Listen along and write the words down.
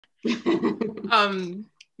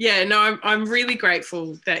Yeah, no, I'm really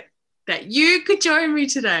grateful that you could join me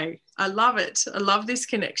today. I love it. I love this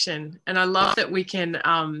connection, and I love that we can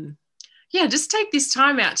just take this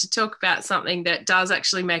time out to talk about something that does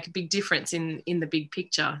actually make a big difference in the big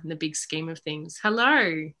picture, in the big scheme of things.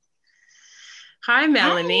 Hello. Hi,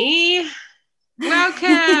 Melanie. Hi.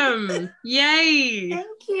 Welcome. Yay.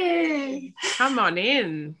 Thank you. Come on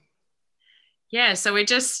in. Yeah, so we're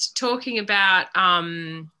just talking about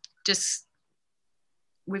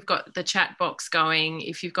we've got the chat box going.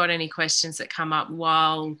 If you've got any questions that come up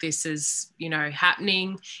while this is,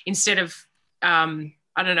 happening, instead of, I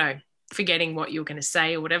don't know, forgetting what you're going to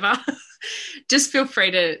say or whatever, just feel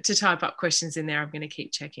free to type up questions in there. I'm going to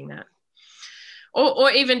keep checking that.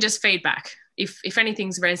 Or even just feedback. If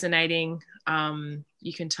anything's resonating,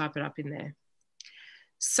 you can type it up in there.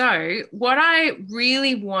 So what I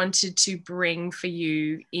really wanted to bring for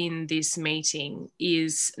you in this meeting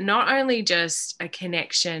is not only just a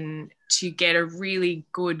connection to get a really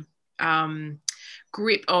good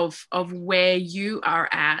grip of where you are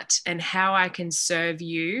at and how I can serve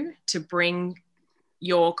you to bring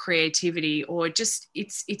your creativity, or just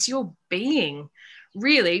it's your being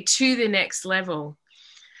really to the next level.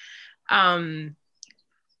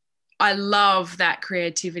 I love that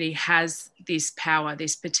creativity has this power,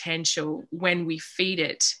 this potential. When we feed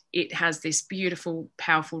it, it has this beautiful,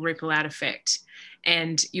 powerful ripple out effect.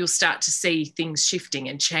 And you'll start to see things shifting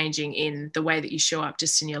and changing in the way that you show up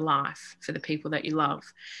just in your life, for the people that you love,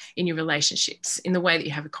 in your relationships, in the way that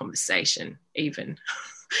you have a conversation, even.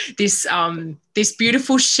 This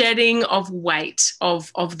beautiful shedding of weight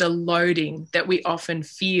of the loading that we often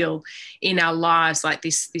feel in our lives, like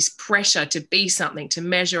this pressure to be something, to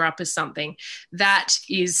measure up as something, that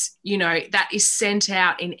is sent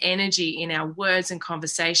out in energy in our words and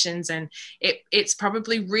conversations, and it's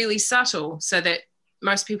probably really subtle so that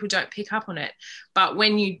most people don't pick up on it. But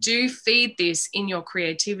when you do feed this in your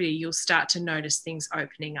creativity, you'll start to notice things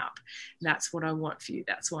opening up. That's what I want for you.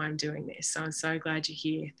 That's why I'm doing this. So I'm so glad you're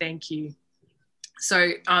here. Thank you.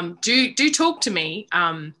 So do talk to me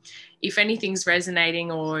if anything's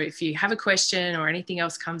resonating, or if you have a question or anything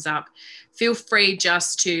else comes up. Feel free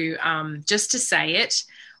just to say it.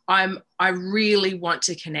 I really want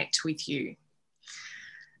to connect with you.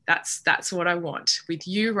 That's what I want, with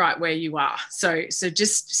you right where you are. So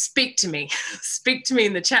just speak to me. Speak to me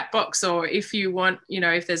in the chat box, or if you want,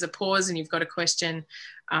 if there's a pause and you've got a question,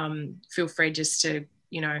 feel free just to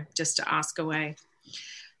ask away.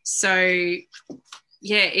 So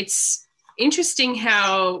yeah, it's interesting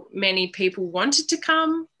how many people wanted to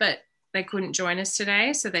come, but they couldn't join us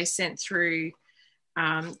today. So they sent through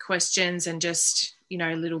questions and just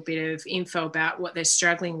a little bit of info about what they're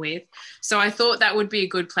struggling with. So I thought that would be a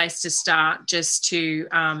good place to start, just to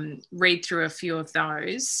read through a few of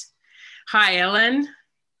those. Hi, Ellen.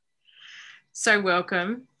 So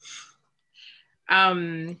welcome.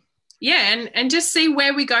 And just see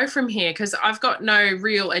where we go from here, because I've got no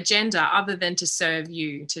real agenda other than to serve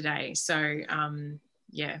you today. So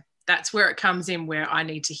that's where it comes in, where I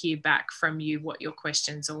need to hear back from you what your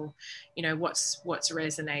questions, or what's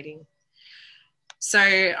resonating. So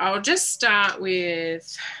I'll just start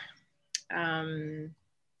with, I don't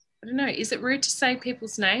know, is it rude to say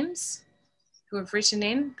people's names who have written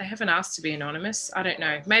in? They haven't asked to be anonymous. I don't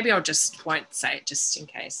know. Maybe I'll just won't say it, just in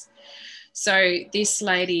case. So this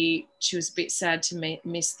lady, she was a bit sad to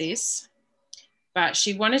miss this, but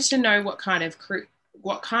she wanted to know what kind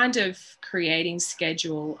of creating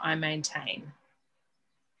schedule I maintain.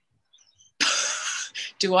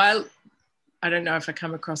 I don't know if I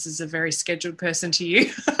come across as a very scheduled person to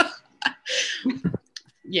you.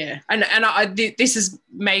 Yeah, and this is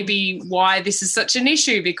maybe why this is such an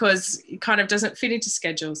issue, because it kind of doesn't fit into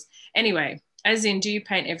schedules. Anyway, as in, do you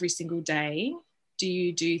paint every single day? Do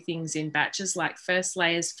you do things in batches, like first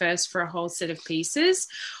layers first for a whole set of pieces?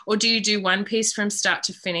 Or do you do one piece from start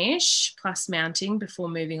to finish, plus mounting, before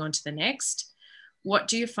moving on to the next? What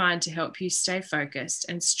do you find to help you stay focused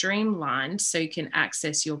and streamlined so you can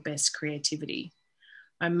access your best creativity?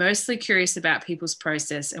 I'm mostly curious about people's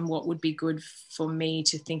process and what would be good for me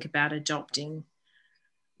to think about adopting.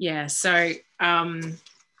 Yeah, so,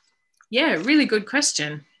 really good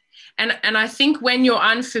question. And I think when you're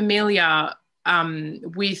unfamiliar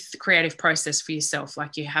with creative process for yourself,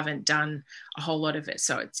 like you haven't done a whole lot of it,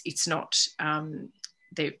 so it's not...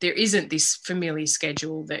 There isn't this familiar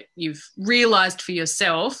schedule that you've realised for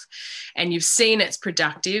yourself, and you've seen it's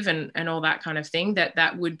productive and all that kind of thing,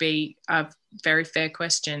 that would be a very fair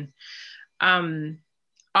question. I'm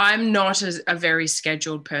not a very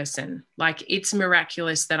scheduled person. Like, it's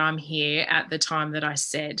miraculous that I'm here at the time that I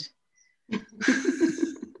said.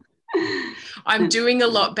 I'm doing a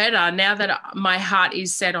lot better now that my heart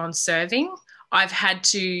is set on serving. I've had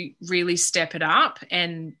to really step it up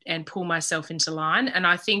and pull myself into line. And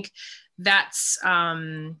I think that's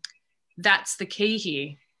the key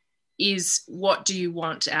here, is what do you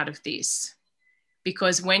want out of this?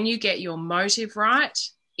 Because when you get your motive right,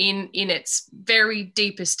 in its very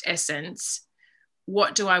deepest essence,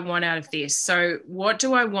 what do I want out of this? So what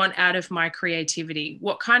do I want out of my creativity?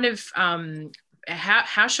 What kind of,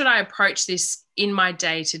 how should I approach this in my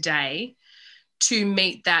day to day to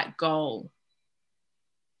meet that goal?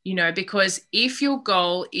 You know, because if your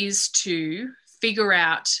goal is to figure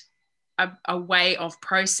out a way of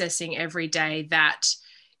processing every day that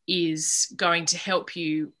is going to help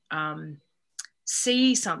you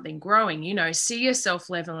see something growing, you know, see yourself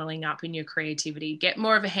leveling up in your creativity, get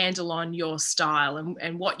more of a handle on your style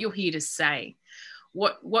and what you're here to say,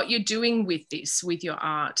 what you're doing with this, with your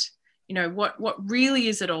art, you know, what really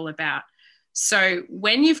is it all about? So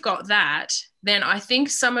when you've got that, then I think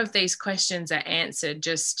some of these questions are answered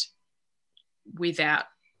just without,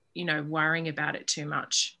 you know, worrying about it too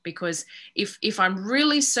much. Because if I'm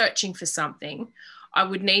really searching for something, I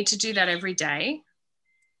would need to do that every day,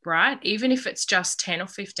 right? Even if it's just 10 or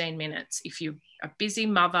 15 minutes. If you're a busy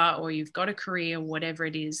mother or you've got a career, whatever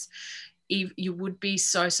it is, you would be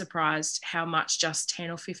so surprised how much just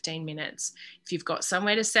 10 or 15 minutes. If you've got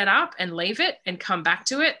somewhere to set up and leave it and come back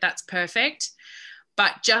to it, that's perfect.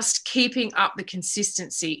 But just keeping up the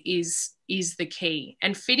consistency is the key,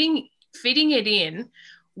 and fitting it in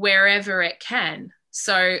wherever it can.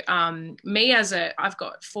 So I've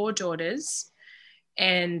got 4 daughters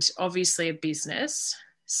and obviously a business.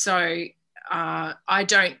 So I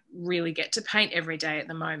don't really get to paint every day at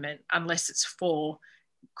the moment unless it's for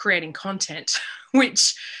creating content,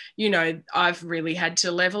 which, you know, I've really had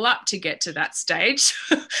to level up to get to that stage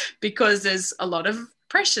because there's a lot of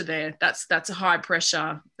pressure there. That's a high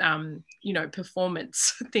pressure, you know,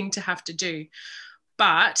 performance thing to have to do.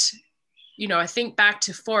 But, you know, I think back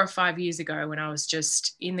to 4 or 5 years ago when I was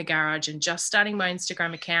just in the garage and just starting my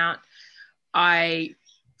Instagram account, I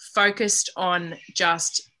focused on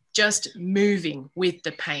just moving with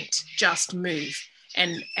the paint, just move.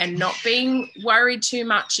 And not being worried too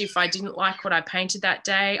much if I didn't like what I painted that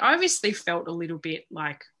day. I obviously felt a little bit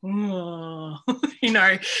like, oh, you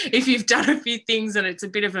know, if you've done a few things and it's a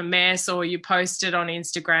bit of a mess, or you post it on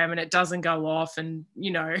Instagram and it doesn't go off, and,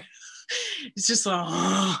 you know, it's just like,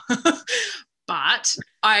 oh. But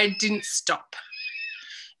I didn't stop.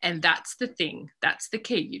 And that's the thing. That's the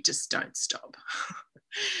key. You just don't stop.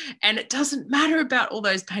 And it doesn't matter about all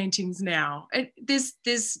those paintings now.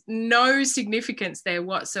 There's no significance there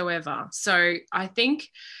whatsoever. So I think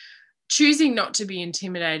choosing not to be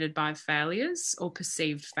intimidated by failures or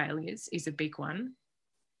perceived failures is a big one.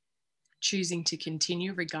 Choosing to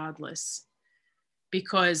continue regardless.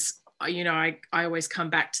 Because, you know, I always come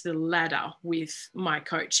back to the ladder with my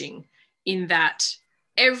coaching, in that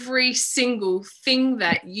every single thing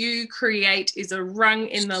that you create is a rung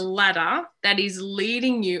in the ladder that is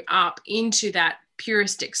leading you up into that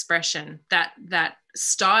purest expression, that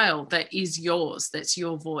style that is yours, that's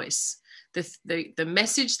your voice, the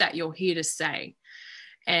message that you're here to say.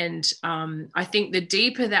 And I think the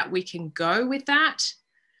deeper that we can go with that,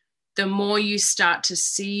 the more you start to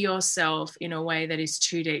see yourself in a way that is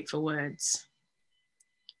too deep for words.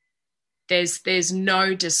 There's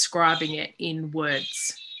no describing it in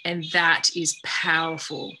words, and that is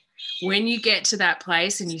powerful. When you get to that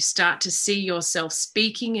place and you start to see yourself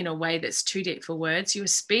speaking in a way that's too deep for words, you're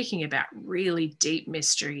speaking about really deep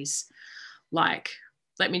mysteries. Like,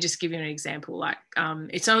 let me just give you an example. Like,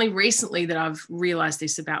 it's only recently that I've realized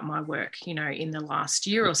this about my work, you know, in the last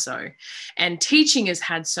year or so. And teaching has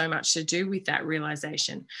had so much to do with that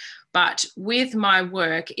realization. But with my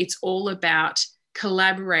work, it's all about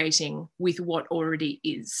collaborating with what already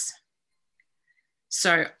is.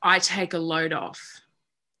 So I take a load off,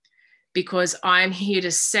 because I'm here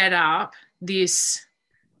to set up this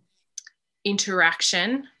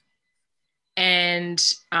interaction and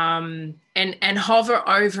hover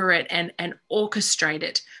over it and orchestrate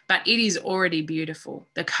it. But it is already beautiful.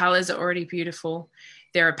 The colors are already beautiful.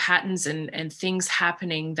 There are patterns and things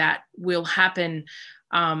happening that will happen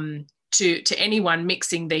to anyone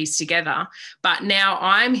mixing these together. But now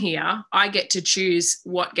I'm here, I get to choose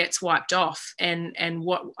what gets wiped off and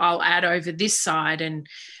what I'll add over this side. And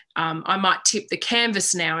I might tip the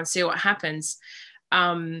canvas now and see what happens.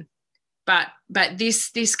 But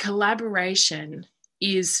this collaboration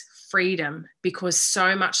is freedom, because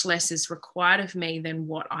so much less is required of me than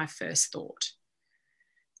what I first thought.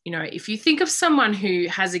 You know, if you think of someone who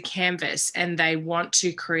has a canvas and they want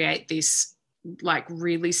to create this like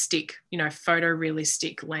realistic,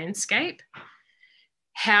 photorealistic landscape,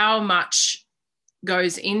 how much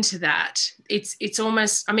goes into that. It's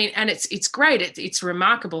almost, I mean, and it's great. It's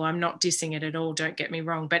remarkable. I'm not dissing it at all. Don't get me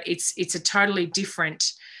wrong, but it's a totally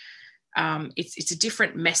different, it's a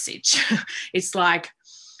different message. It's like,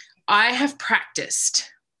 I have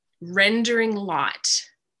practiced rendering light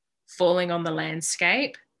falling on the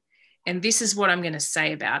landscape, and this is what I'm going to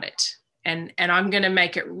say about it. And I'm going to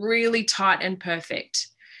make it really tight and perfect,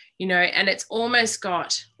 and it's almost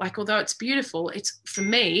got, like, although it's beautiful, it's, for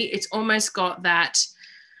me, it's almost got that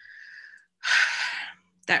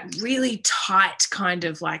really tight kind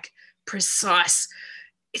of like precise,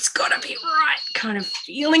 it's got to be right kind of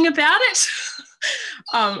feeling about it.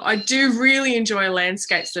 I do really enjoy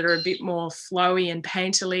landscapes that are a bit more flowy and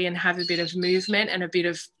painterly and have a bit of movement and a bit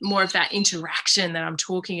of more of that interaction that I'm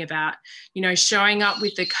talking about, showing up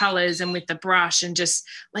with the colors and with the brush and just,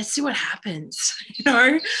 let's see what happens.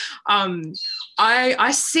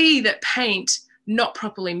 I see that paint not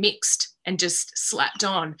properly mixed and just slapped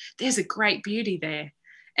on, there's a great beauty there.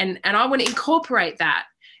 And I want to incorporate that.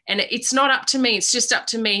 And it's not up to me. It's just up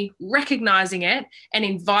to me recognizing it and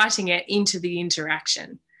inviting it into the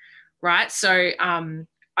interaction, right? So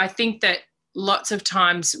I think that lots of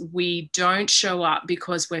times we don't show up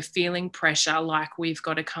because we're feeling pressure, like we've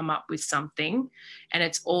got to come up with something, and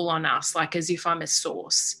it's all on us, like as if I'm a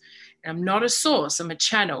source. And I'm not a source. I'm a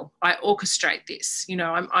channel. I orchestrate this.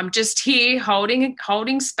 I'm just here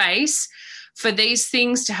holding space for these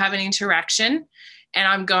things to have an interaction, and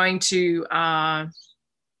I'm going to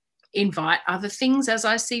invite other things as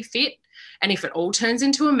I see fit. And if it all turns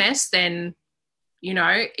into a mess, then,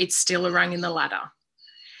 it's still a rung in the ladder.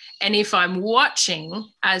 And if I'm watching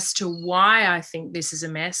as to why I think this is a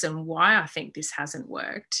mess and why I think this hasn't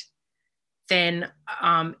worked, then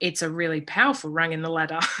it's a really powerful rung in the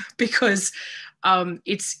ladder because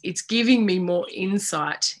it's giving me more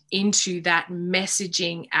insight into that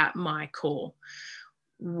messaging at my core.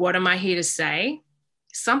 What am I here to say?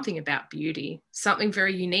 Something about beauty, something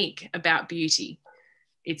very unique about beauty.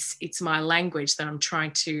 It's my language that I'm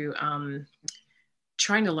trying to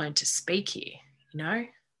learn to speak here.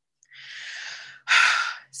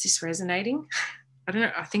 Is this resonating? I don't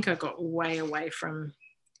know. I think I got way away from.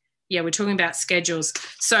 Yeah, we're talking about schedules.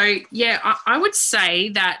 So yeah, I would say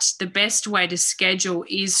that the best way to schedule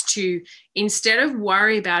is to, instead of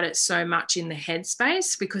worry about it so much in the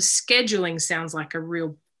headspace, because scheduling sounds like a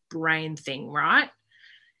real brain thing, right?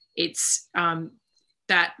 It's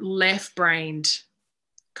that left-brained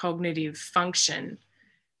cognitive function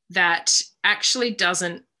that actually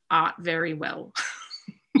doesn't art very well.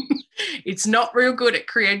 It's not real good at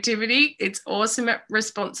creativity. It's awesome at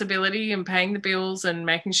responsibility and paying the bills and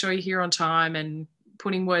making sure you're here on time and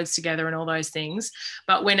putting words together and all those things.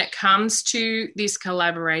 But when it comes to this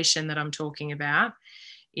collaboration that I'm talking about,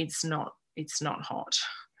 it's not hot.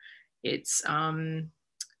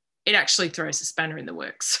 It actually throws a spanner in the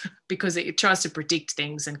works because it tries to predict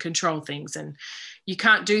things and control things, and you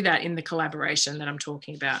can't do that in the collaboration that I'm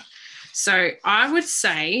talking about. So I would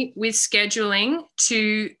say with scheduling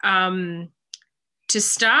to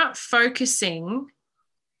start focusing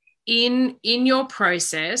in your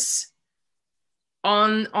process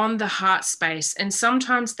on the heart space, and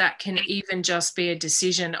sometimes that can even just be a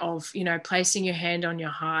decision of placing your hand on your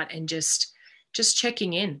heart and just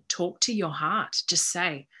checking in. Talk to your heart. Just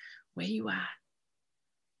say, where you at?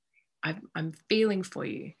 I'm feeling for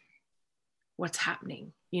you. What's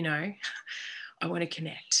happening? I want to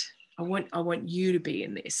connect. I want you to be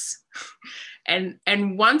in this.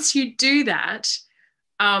 And once you do that,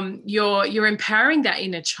 you're empowering that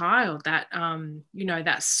inner child, that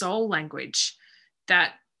that soul language,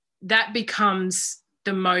 that becomes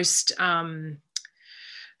the most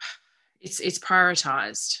it's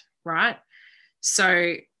prioritized, right?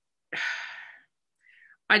 So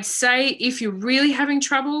I'd say if you're really having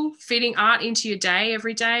trouble fitting art into your day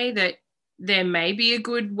every day, that there may be a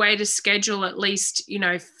good way to schedule at least,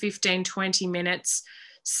 15, 20 minutes,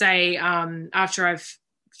 say after I've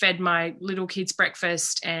fed my little kids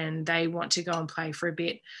breakfast and they want to go and play for a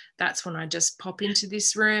bit. That's when I just pop into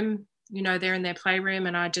this room, they're in their playroom,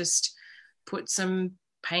 and I just put some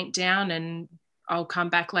paint down, and I'll come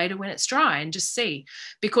back later when it's dry and just see.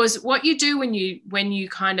 Because what you do when you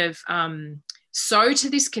kind of sow to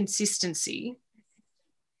this consistency,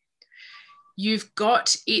 you've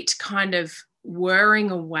got it kind of whirring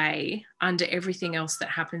away under everything else that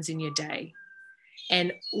happens in your day.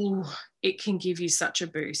 And it can give you such a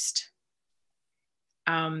boost.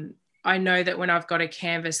 I know that when I've got a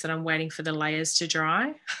canvas that I'm waiting for the layers to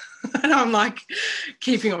dry, And I'm like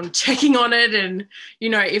keeping on checking on it. And, you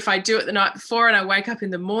know, if I do it the night before and I wake up in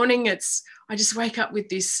the morning, I just wake up with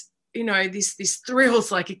this, you know, this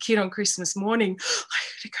thrills like a kid on Christmas morning. I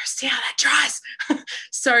gotta go see how that dries.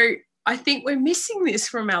 So I think we're missing this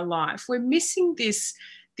from our life. We're missing this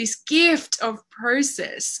gift of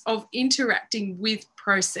process, of interacting with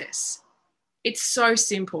process. It's so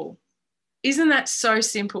simple. Isn't that so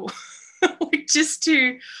simple? Like just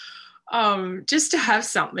to have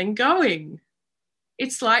something going.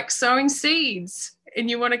 It's like sowing seeds and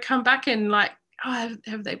you want to come back and like, oh,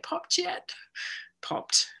 have they popped yet?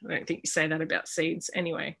 Popped. I don't think you say that about seeds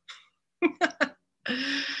anyway.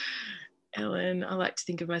 Ellen, I like to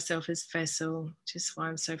think of myself as vessel, just why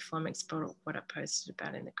I'm so flummoxed about what I posted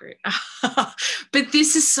about in the group. But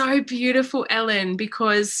this is so beautiful, Ellen,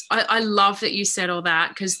 because I love that you said all that,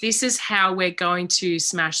 because this is how we're going to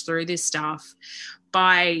smash through this stuff,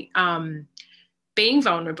 by being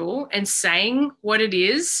vulnerable and saying what it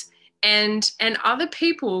is. And other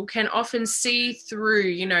people can often see through,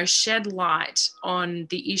 you know, shed light on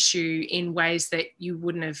the issue in ways that you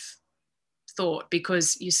wouldn't have thought,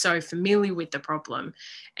 because you're so familiar with the problem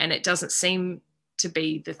and it doesn't seem to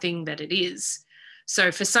be the thing that it is.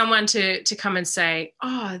 So for someone to come and say,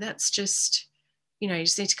 oh, that's just, you know, you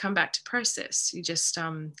just need to come back to process. You're just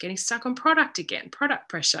getting stuck on product again, product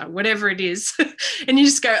pressure, whatever it is. And you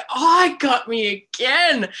just go, oh, it got me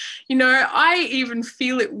again. You know, I even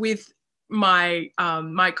feel it with my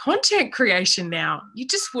my content creation now. You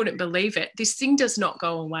just wouldn't believe it. This thing does not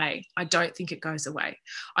go away. I don't think it goes away.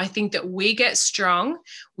 I think that we get strong.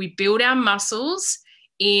 We build our muscles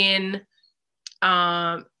in,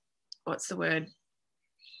 what's the word?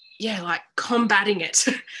 Yeah, like combating it.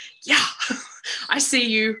 Yeah, I see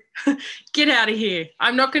you. Get out of here.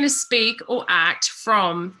 I'm not going to speak or act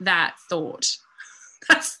from that thought.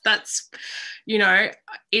 That's, you know,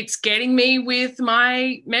 it's getting me with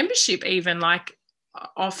my membership even, like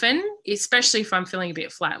often, especially if I'm feeling a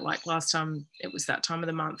bit flat, like last time it was that time of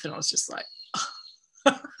the month and I was just like,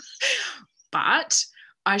 but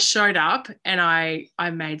I showed up and I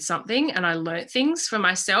made something and I learnt things for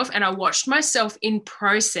myself and I watched myself in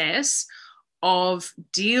process of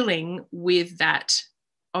dealing with that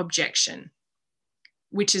objection,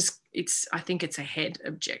 which is, I think it's a head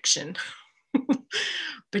objection.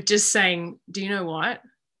 But just saying, do you know what?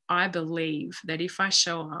 I believe that if I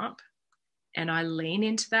show up and I lean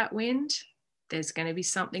into that wind, there's going to be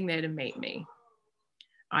something there to meet me.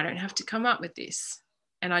 I don't have to come up with this.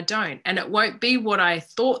 And I don't. And it won't be what I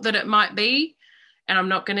thought that it might be. And I'm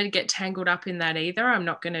not going to get tangled up in that either. I'm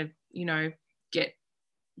not going to, you know, get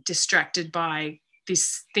distracted by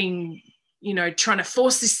this thing, you know, trying to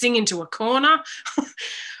force this thing into a corner.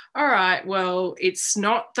 All right, well, it's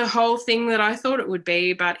not the whole thing that I thought it would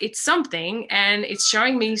be, but it's something and it's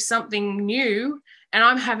showing me something new and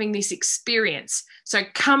I'm having this experience. So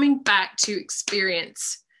coming back to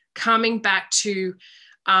experience, coming back to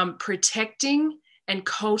protecting and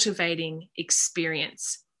cultivating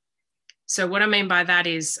experience. So what I mean by that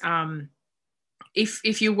is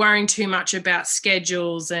if you're worrying too much about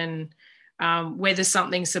schedules and whether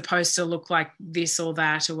something's supposed to look like this or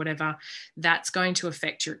that or whatever, that's going to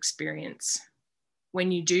affect your experience.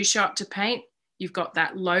 When you do show up to paint, you've got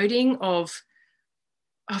that loading of,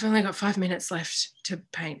 I've only got 5 minutes left to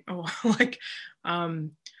paint. Or like,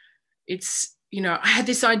 it's, you know, I had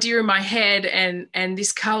this idea in my head and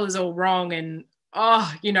this color's all wrong. And,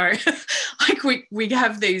 oh, you know, like we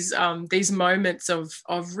have these moments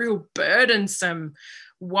of real burdensome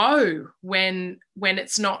woe when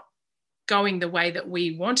it's not going the way that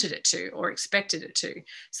we wanted it to or expected it to.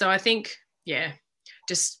 So I think, yeah,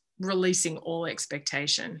 just releasing all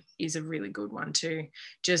expectation is a really good one too.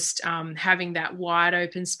 Just having that wide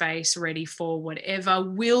open space ready for whatever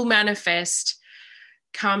will manifest.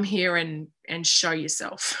 Come here and show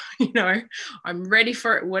yourself. You know, I'm ready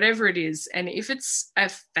for it, whatever it is. And if it's a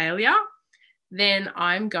failure, then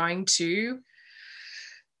I'm going to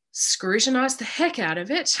scrutinize the heck out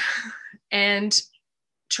of it and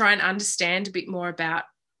try and understand a bit more about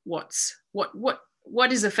what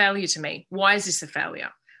is a failure to me. Why is this a failure?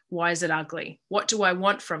 Why is it ugly? What do I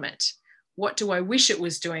want from it? What do I wish it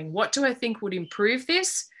was doing? What do I think would improve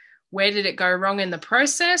this? Where did it go wrong in the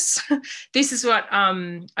process? This is what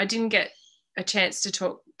I didn't get a chance to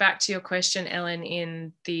talk back to your question, Ellen,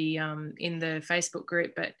 in the Facebook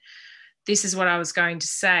group, but this is what I was going to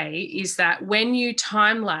say, is that when you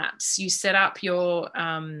time lapse, you set up your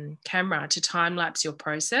camera to time lapse your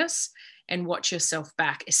process and watch yourself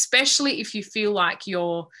back, especially if you feel like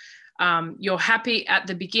you're happy at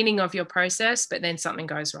the beginning of your process, but then something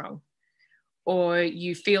goes wrong, or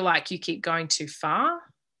you feel like you keep going too far,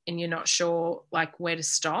 and you're not sure like where to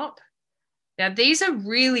stop. Now, these are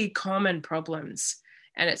really common problems,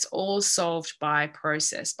 and it's all solved by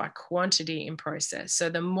process, by quantity in process. So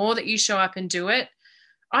the more that you show up and do it,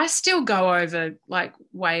 I still go over, like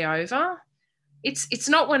way over. It's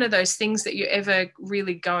not one of those things that you're ever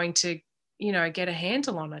really going to, you know, get a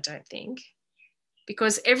handle on, I don't think,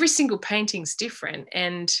 because every single painting's different.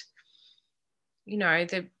 And, you know, I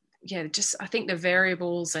think the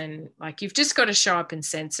variables, and like, you've just got to show up and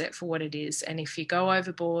sense it for what it is. And if you go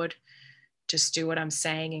overboard, just do what I'm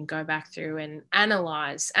saying and go back through and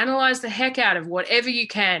analyze the heck out of whatever you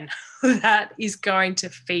can that is going to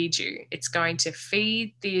feed you. It's going to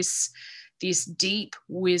feed this deep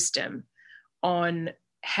wisdom on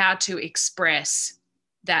how to express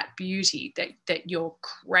that beauty that you're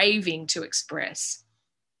craving to express.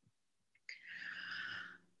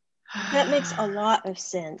 That makes a lot of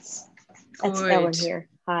sense. That's Good. Ellen here.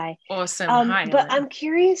 Hi. Awesome. Hi, but Ellen. I'm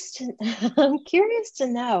curious to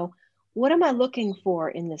know, what am I looking for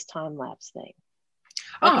in this time lapse thing?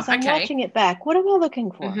 Because I'm watching it back. What am I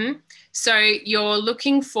looking for? Mm-hmm. So you're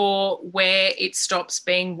looking for where it stops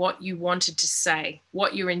being what you wanted to say,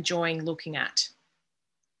 what you're enjoying looking at.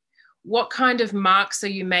 What kind of marks are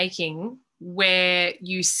you making where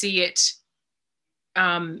you see it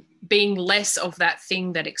being less of that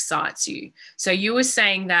thing that excites you? So you were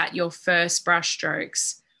saying that your first brush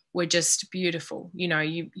strokes were just beautiful. You know,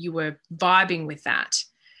 you were vibing with that.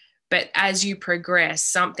 But as you progress,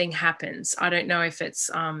 something happens. I don't know if it's,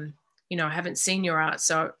 you know, I haven't seen your art.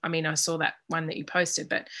 So, I mean, I saw that one that you posted,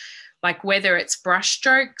 but like whether it's brush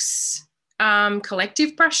strokes,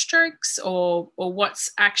 collective brush strokes, or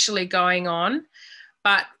what's actually going on.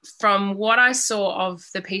 But from what I saw of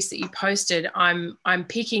the piece that you posted, I'm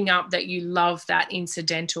picking up that you love that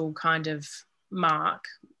incidental kind of mark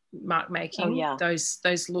making. Oh, yeah. Those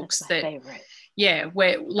looks. That's my favorite. Yeah,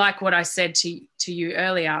 where, like what I said to you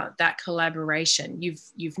earlier, that collaboration.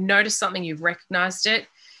 You've noticed something, you've recognized it,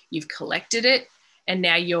 you've collected it, and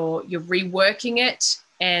now you're reworking it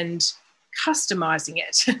and customizing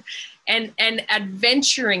it and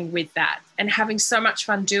adventuring with that and having so much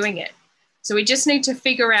fun doing it. So we just need to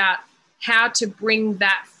figure out how to bring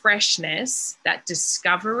that freshness, that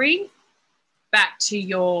discovery, back to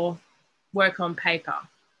your work on paper.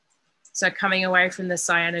 So coming away from the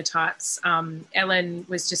cyanotypes, Ellen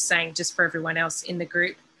was just saying, just for everyone else in the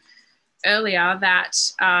group earlier, that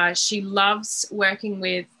she loves working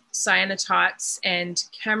with cyanotypes and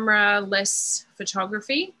camera-less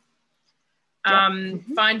photography,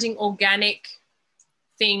 finding organic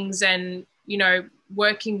things and, you know,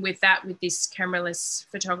 working with that with this camera-less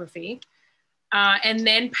photography, and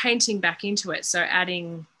then painting back into it. So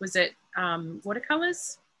adding, was it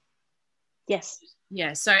watercolors? Yes.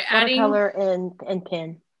 Yeah, so adding watercolor and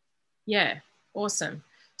pen. Yeah, awesome.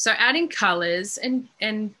 So adding colors and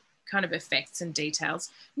kind of effects and details,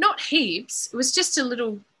 not heaps. It was just a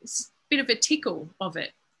little bit of a tickle of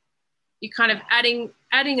it. You're kind of adding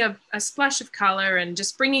a splash of color and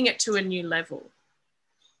just bringing it to a new level.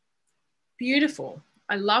 Beautiful.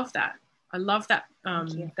 I love that. I love that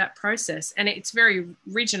that process, and it's very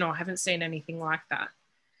original. I haven't seen anything like that.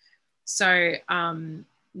 So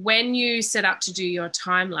when you set up to do your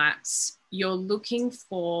time lapse, you're looking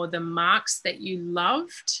for the marks that you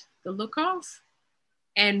loved the look of,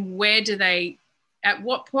 and at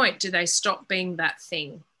what point do they stop being that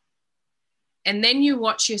thing? And then you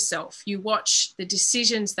watch yourself, you watch the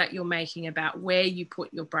decisions that you're making about where you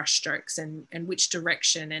put your brush strokes and which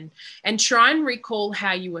direction, and try and recall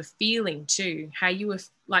how you were feeling too, how you were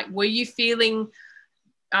like, were you feeling,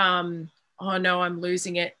 oh no, I'm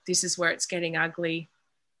losing it. This is where it's getting ugly.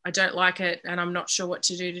 I don't like it, and I'm not sure what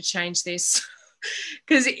to do to change this.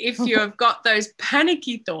 Because if you have got those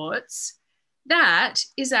panicky thoughts, that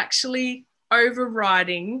is actually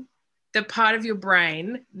overriding the part of your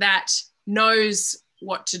brain that knows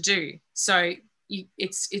what to do. So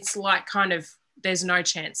it's like kind of, there's no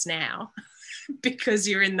chance now because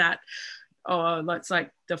you're in that, it's like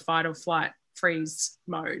the fight or flight freeze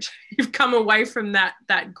mode. You've come away from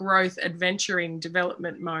that growth, adventuring,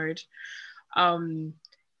 development mode.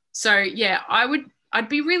 So yeah, I'd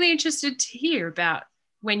be really interested to hear about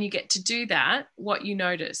when you get to do that, what you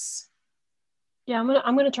notice. Yeah, I'm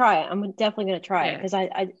gonna try it. I'm definitely gonna try it, because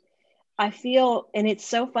I feel, and it's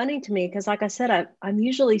so funny to me because, like I said, I'm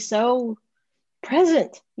usually so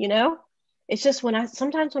present, you know. It's just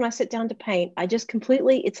sometimes when I sit down to paint, I just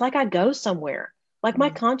completely, it's like I go somewhere. Like my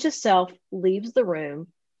conscious self leaves the room,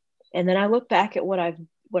 and then I look back at what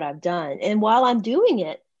I've done, and while I'm doing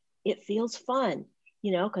it, it feels fun.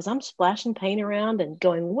 you know, because I'm splashing paint around and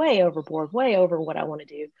going way overboard, way over what I want to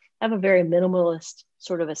do. I have a very minimalist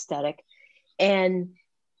sort of aesthetic. And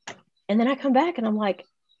then I come back and I'm like,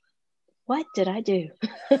 what did I do?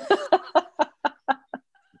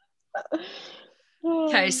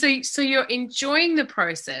 Okay, so you're enjoying the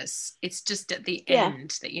process. It's just at the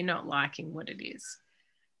end that you're not liking what it is.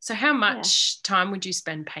 So how much time would you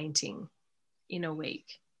spend painting in a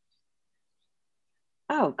week?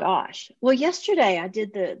 Oh gosh. Well, yesterday I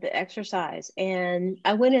did the exercise and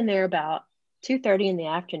I went in there about 2:30 in the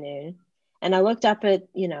afternoon, and I looked up at,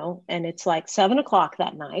 you know, and it's like 7 o'clock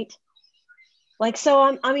that night. Like, so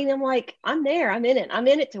I'm like, I'm there, I'm in it. I'm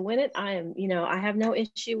in it to win it. I am, you know, I have no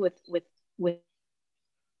issue with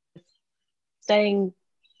staying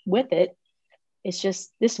with it. It's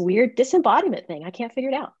just this weird disembodiment thing. I can't figure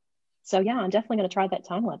it out. So yeah, I'm definitely going to try that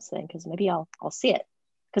time lapse thing, because maybe I'll see it.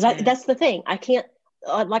 Because that's the thing. I can't,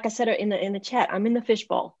 like I said in the chat, I'm in the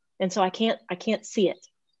fishbowl, and so I can't see it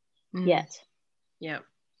yet. Yeah.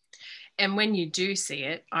 And when you do see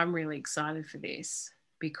it, I'm really excited for this,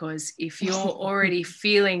 because if you're already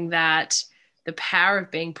feeling that, the power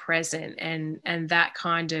of being present and that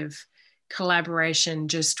kind of collaboration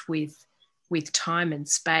just with time and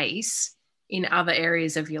space in other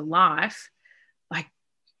areas of your life, like,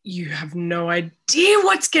 you have no idea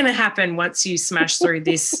what's going to happen once you smash through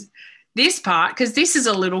this part, because this is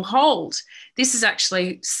a little hold. This is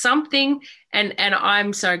actually something, and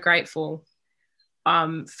I'm so grateful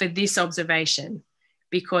for this observation,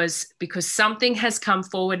 because something has come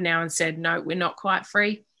forward now and said, no, we're not quite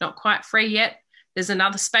free yet. There's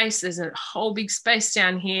another space. There's a whole big space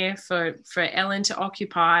down here for Ellen to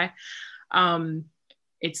occupy.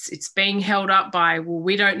 It's being held up by, well,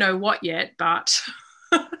 we don't know what yet, but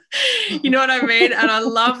you know what I mean? And I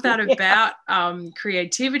love that about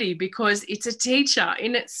creativity, because it's a teacher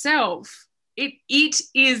in itself. It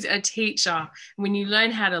is a teacher. When you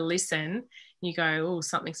learn how to listen, you go, oh,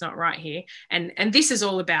 something's not right here. And this is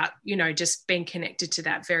all about, you know, just being connected to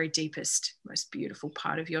that very deepest, most beautiful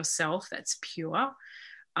part of yourself that's pure.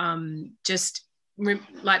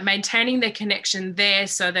 Like maintaining the connection there,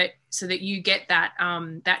 so that you get that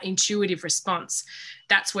that intuitive response.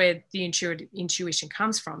 That's where the intuition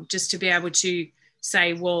comes from, just to be able to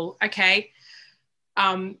say, well, okay,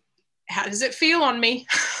 how does it feel on me?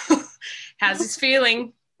 How's this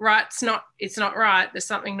feeling? Right, it's not right. There's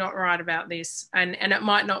something not right about this, and it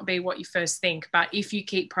might not be what you first think, but if you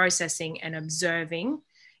keep processing and observing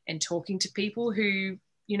and talking to people who,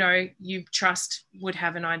 you know, you trust would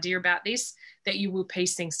have an idea about this, that you will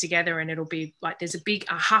piece things together, and it'll be like there's a big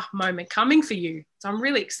aha moment coming for you. So I'm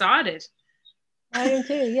really excited. I am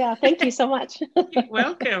too. Yeah, thank you so much. You're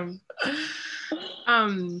welcome.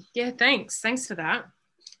 Yeah, thanks for that.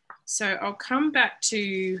 So I'll come back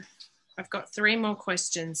to, I've got 3 more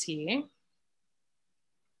questions here.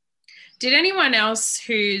 Did anyone else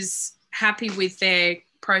who's happy with their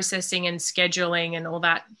processing and scheduling and all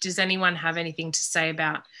that, does anyone have anything to say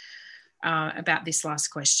about this last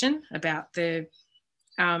question, about the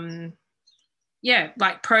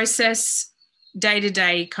like process,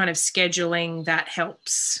 day-to-day kind of scheduling that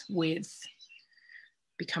helps with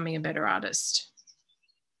becoming a better artist?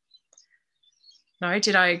 No,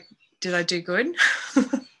 did I do good?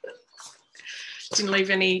 Didn't leave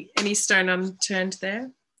any stone unturned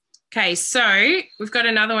there. Okay, so we've got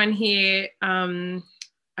another one here.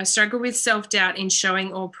 I struggle with self-doubt in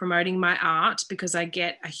showing or promoting my art, because I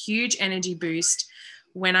get a huge energy boost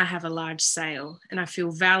when I have a large sale, and I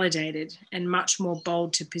feel validated and much more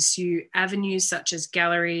bold to pursue avenues such as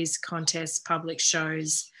galleries, contests, public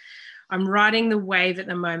shows. I'm riding the wave at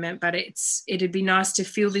the moment, but it'd be nice to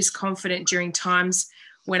feel this confident during times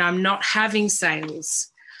when I'm not having sales.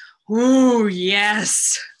 Ooh,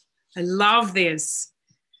 yes. I love this.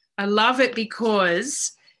 I love it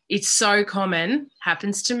because it's so common.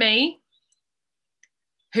 Happens to me.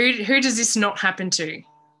 Who does this not happen to?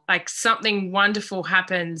 Like, something wonderful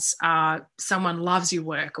happens. Someone loves your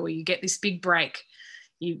work, or you get this big break.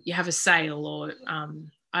 You have a sale, or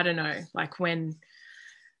I don't know, like when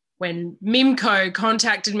Mimco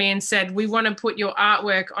contacted me and said, we want to put your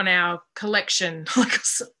artwork on our collection, like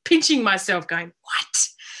pinching myself going, what?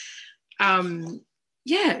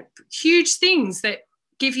 Yeah, huge things that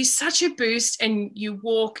give you such a boost, and you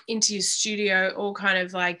walk into your studio all kind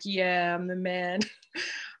of like, yeah, I'm the man.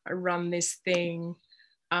 I run this thing.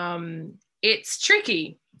 It's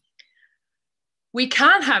tricky. We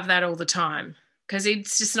can't have that all the time, because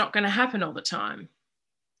it's just not going to happen all the time.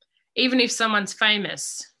 Even if someone's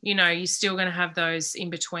famous, you know, you're still going to have those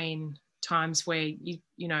in between times where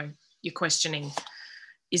you're questioning,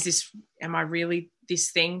 am I really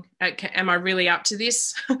this thing? Am I really up to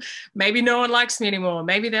this? Maybe no one likes me anymore.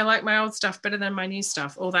 Maybe they like my old stuff better than my new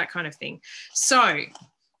stuff, all that kind of thing. So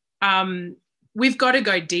we've got to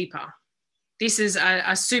go deeper. This is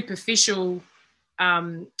a superficial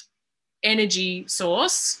energy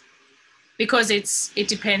source, because it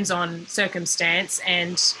depends on circumstance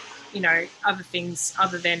and, other things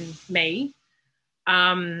other than me.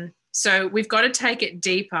 So we've got to take it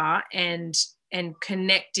deeper and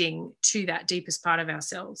connecting to that deepest part of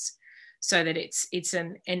ourselves, so that it's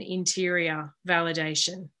an interior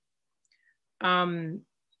validation. And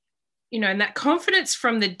that confidence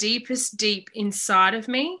from the deep inside of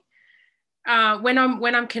me, when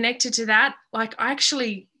I'm connected to that, like, I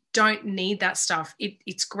actually don't need that stuff.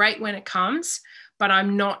 It's great when it comes, but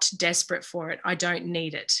I'm not desperate for it. I don't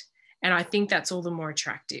need it. And I think that's all the more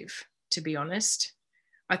attractive, to be honest.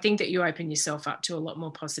 I think that you open yourself up to a lot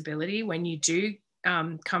more possibility when you do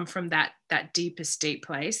come from that deepest deep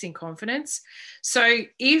place in confidence. So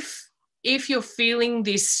if you're feeling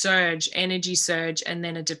this energy surge, and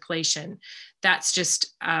then a depletion, that's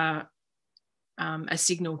just a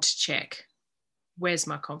signal to check. Where's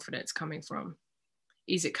my confidence coming from?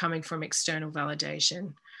 Is it coming from external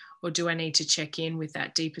validation? Or do I need to check in with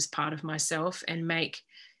that deepest part of myself and make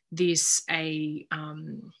this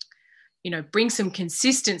bring some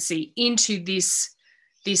consistency into this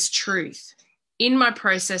truth in my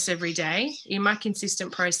process every day, in my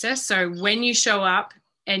consistent process. So when you show up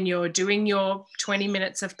and you're doing your 20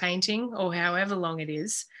 minutes of painting, or however long it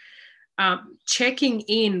is, checking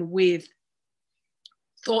in with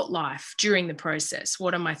thought life during the process.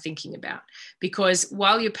 What am I thinking about? Because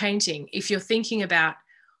while you're painting, if you're thinking about,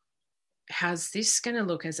 how's this going to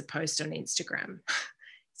look as a post on Instagram?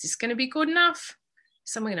 Is this going to be good enough?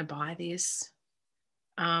 Is someone going to buy this?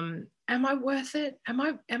 Am I worth it? Am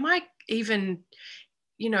I even,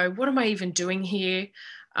 what am I even doing here?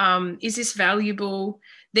 Is this valuable?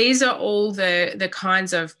 These are all the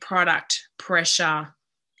kinds of product pressure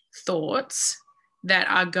thoughts that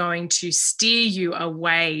are going to steer you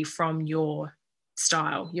away from your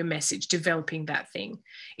style, your message, developing that thing.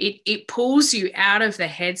 It pulls you out of the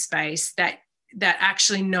headspace that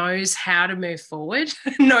actually knows how to move forward,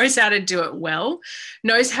 knows how to do it well,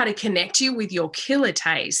 knows how to connect you with your killer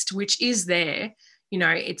taste, which is there.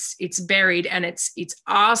 It's buried, and it's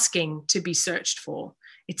asking to be searched for.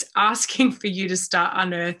 It's asking for you to start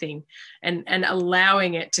unearthing and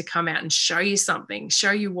allowing it to come out and show you something,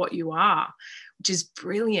 show you what you are, which is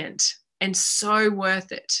brilliant and so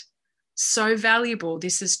worth it. So valuable.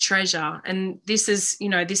 This is treasure. And this is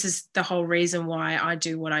the whole reason why I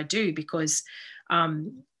do what I do, because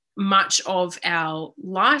much of our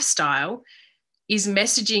lifestyle is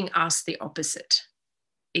messaging us the opposite.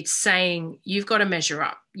 It's saying, you've got to measure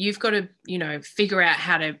up. You've got to, figure out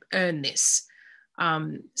how to earn this.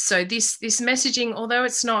 So this messaging, although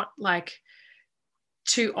it's not like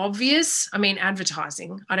too obvious, I mean,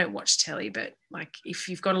 advertising, I don't watch telly, but like if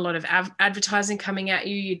you've got a lot of advertising coming at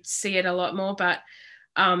you, you'd see it a lot more. But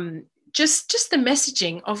just the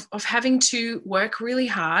messaging of having to work really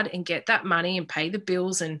hard and get that money and pay the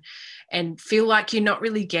bills and feel like you're not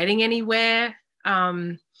really getting anywhere.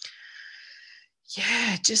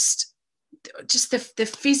 Just the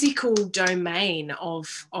physical domain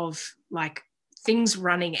of like things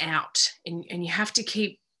running out, and you have to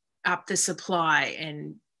keep up the supply,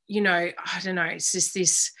 and I don't know, it's just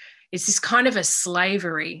this kind of a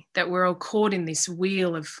slavery that we're all caught in this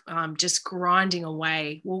wheel of just grinding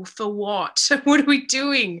away. Well, for what? What are we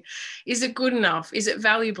doing? Is it good enough? Is it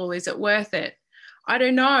valuable? Is it worth it? I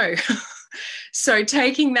don't know. So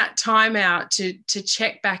taking that time out to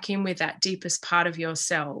check back in with that deepest part of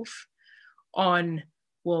yourself on,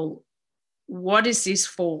 well, what is this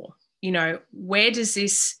for? Where does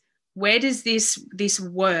this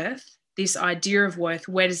worth, this idea of worth,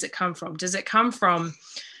 where does it come from? Does it come from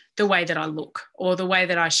the way that I look, or the way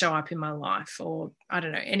that I show up in my life, or I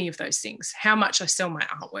don't know, any of those things? How much I sell my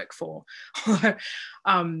artwork for,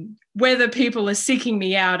 whether people are seeking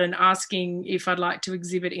me out and asking if I'd like to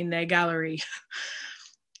exhibit in their gallery.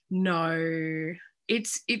 No,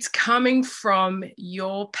 it's coming from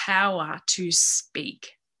your power to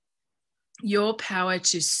speak, your power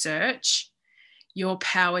to search, your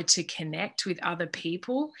power to connect with other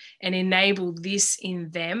people and enable this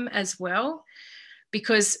in them as well.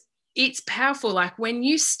 Because it's powerful. Like when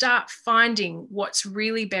you start finding what's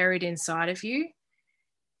really buried inside of you,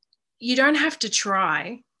 you don't have to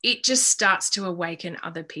try. It just starts to awaken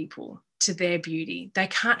other people to their beauty. They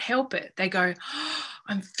can't help it. They go, oh,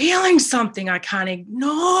 I'm feeling something I can't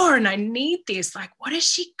ignore, and I need this. Like, what has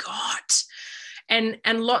she got? And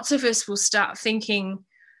lots of us will start thinking,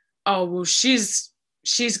 oh, well, she's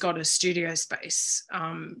got a studio space.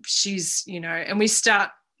 She's, and we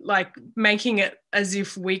start like making it as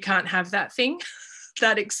if we can't have that thing,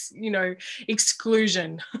 that,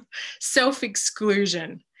 exclusion,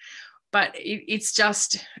 self-exclusion. But it's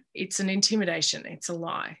an intimidation. It's a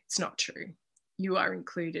lie. It's not true. You are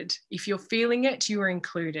included. If you're feeling it, you are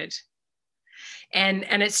included. And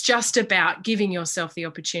it's just about giving yourself the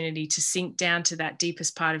opportunity to sink down to that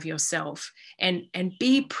deepest part of yourself and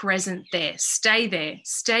be present there. Stay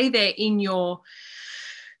there in your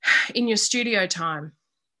studio time.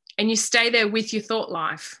 And you stay there with your thought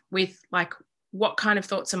life, with like, what kind of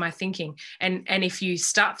thoughts am I thinking? And if you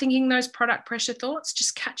start thinking those product pressure thoughts,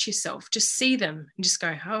 just catch yourself, just see them and just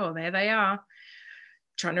go, oh, there they are.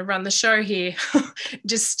 Trying to run the show here.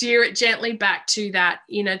 Just steer it gently back to that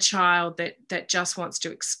inner child that just wants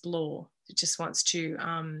to explore. It just wants to,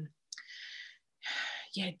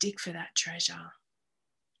 dig for that treasure.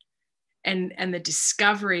 And the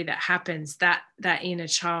discovery that happens, that inner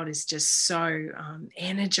child is just so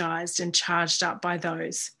energized and charged up by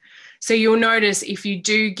those. So you'll notice if you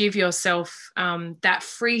do give yourself that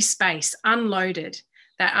free space,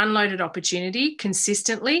 that unloaded opportunity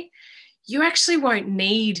consistently, you actually won't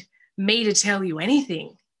need me to tell you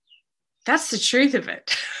anything. That's the truth of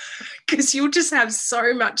it, because you'll just have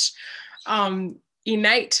so much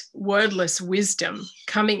innate wordless wisdom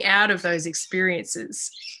coming out of those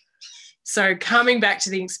experiences. So coming back to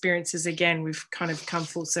the experiences again, we've kind of come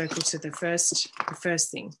full circle to the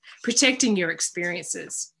first thing, protecting your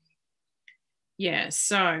experiences. Yeah,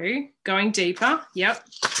 so going deeper, yep.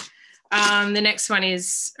 The next one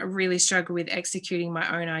is I really struggle with executing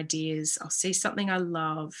my own ideas. I'll see something I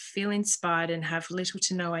love, feel inspired, and have little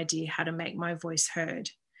to no idea how to make my voice heard.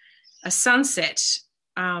 A sunset,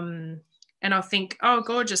 and I'll think, oh,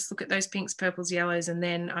 gorgeous, look at those pinks, purples, yellows, and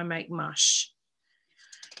then I make mush.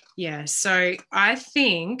 Yeah, so I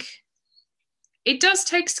think it does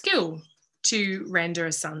take skill to render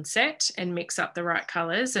a sunset and mix up the right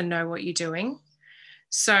colours and know what you're doing.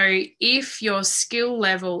 So if your skill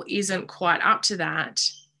level isn't quite up to that,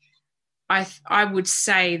 I would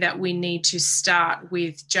say that we need to start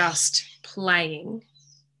with just playing.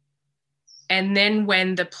 And then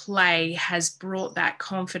when the play has brought that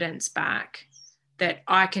confidence back, that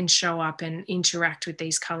I can show up and interact with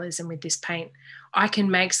these colours and with this paint, I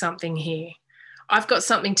can make something here. I've got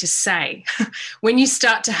something to say. When you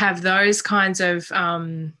start to have those kinds of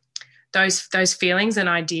those feelings and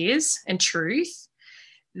ideas and truth,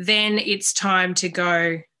 then it's time to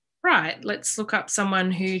go, right, let's look up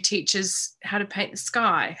someone who teaches how to paint the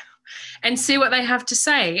sky and see what they have to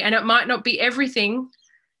say. And it might not be everything.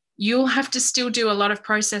 You'll have to still do a lot of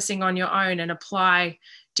processing on your own and apply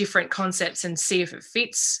different concepts and see if it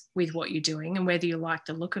fits with what you're doing and whether you like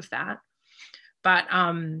the look of that. But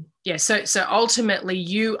so ultimately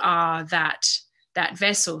you are that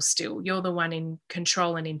vessel still. You're the one in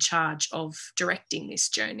control and in charge of directing this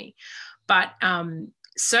journey. But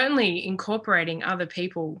certainly incorporating other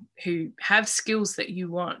people who have skills that you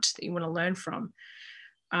want to learn from.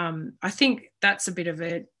 I think that's a bit of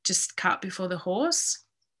a just cart before the horse.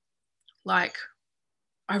 Like,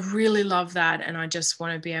 I really love that, and I just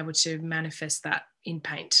want to be able to manifest that in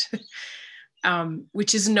paint,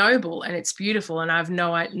 which is noble and it's beautiful. And I've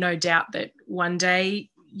no doubt that one day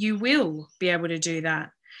you will be able to do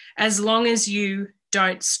that, as long as you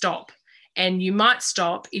don't stop. And you might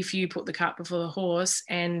stop if you put the cart before the horse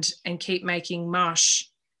and keep making mush.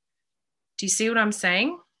 Do you see what I'm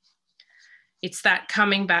saying? It's that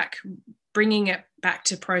coming back, bringing it back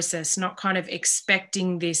to process, not kind of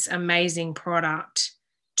expecting this amazing product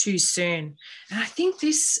too soon. And I think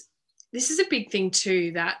this is a big thing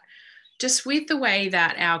too, that just with the way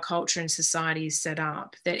that our culture and society is set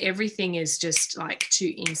up, that everything is just like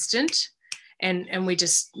too instant. And we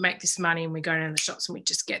just make this money and we go down to the shops and we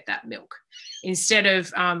just get that milk, instead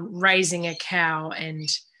of raising a cow and,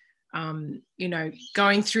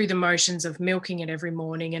 going through the motions of milking it every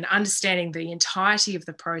morning and understanding the entirety of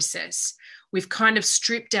the process. We've kind of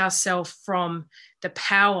stripped ourselves from the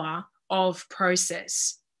power of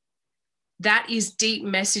process. That is deep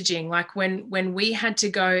messaging. Like when we had to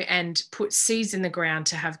go and put seeds in the ground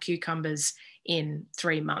to have cucumbers in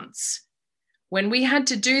 3 months. When we had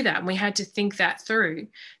to do that and we had to think that through,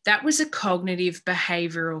 that was a cognitive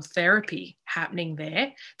behavioral therapy happening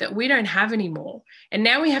there that we don't have anymore. And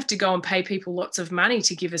now we have to go and pay people lots of money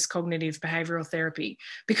to give us cognitive behavioral therapy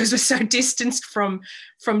because we're so distanced from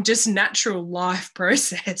just natural life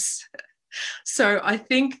process. So I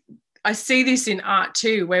think I see this in art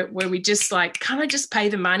too, where we just like, can't I just pay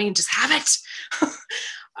the money and just have it?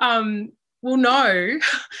 Well, no.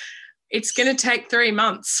 it's going to take 3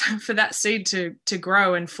 months for that seed to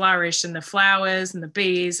grow and flourish, and the flowers and the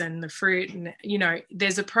bees and the fruit. And, you know,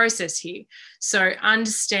 there's a process here. So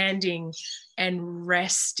understanding and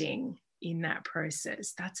resting in that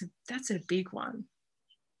process, that's a big one.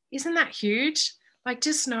 Isn't that huge? Like,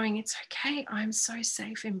 just knowing it's okay. I'm so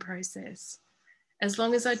safe in process. As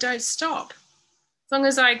long as I don't stop. As long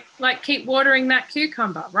as I like keep watering that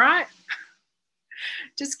cucumber, right?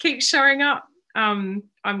 Just keep showing up. I'm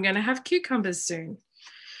going to have cucumbers soon.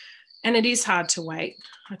 And it is hard to wait.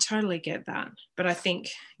 I totally get that. But I think,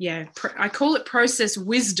 yeah, I call it process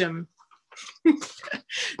wisdom.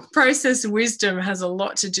 Process wisdom has a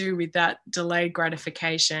lot to do with that delayed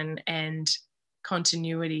gratification and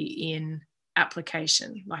continuity in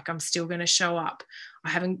application. Like, I'm still going to show up. I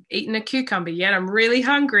haven't eaten a cucumber yet. I'm really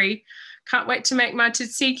hungry. Can't wait to make my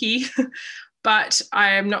tzatziki. But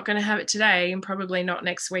I am not going to have it today, and probably not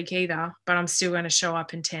next week either. But I'm still going to show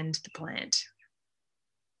up and tend the plant.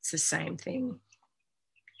 It's the same thing.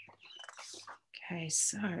 Okay,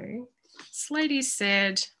 so this lady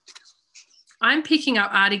said, I'm picking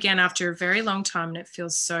up art again after a very long time, and it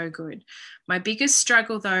feels so good. My biggest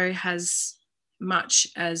struggle, though, as much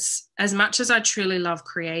as I truly love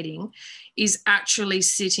creating, is actually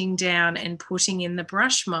sitting down and putting in the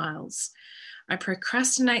brush miles. I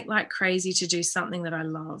procrastinate like crazy to do something that I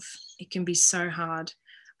love. It can be so hard.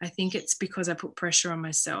 I think it's because I put pressure on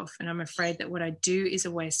myself, and I'm afraid that what I do is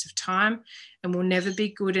a waste of time and will never be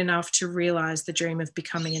good enough to realize the dream of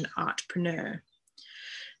becoming an artpreneur.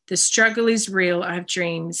 The struggle is real. I have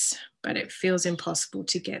dreams, but it feels impossible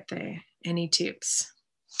to get there. Any tips?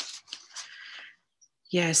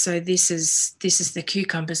 Yeah, so this is the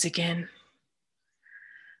cucumbers again.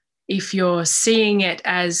 If you're seeing it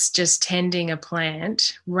as just tending a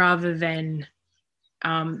plant rather than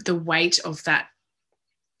the weight of that,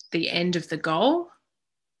 the end of the goal,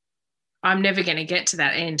 I'm never going to get to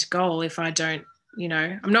that end goal if I don't, you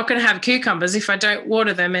know, I'm not going to have cucumbers if I don't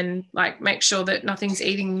water them and like make sure that nothing's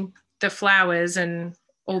eating the flowers and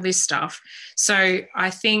all this stuff. So I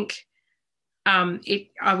think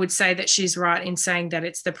I would say that she's right in saying that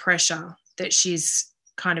it's the pressure, that she's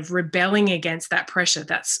kind of rebelling against that pressure.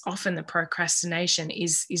 That's often the procrastination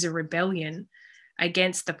is a rebellion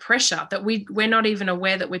against the pressure that we're not even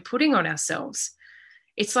aware that we're putting on ourselves.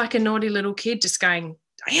 It's like a naughty little kid just going,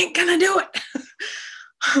 I ain't gonna do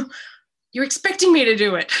it. You're expecting me to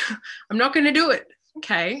do it. I'm not going to do it.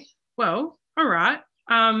 Okay, well, all right.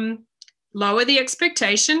 Lower the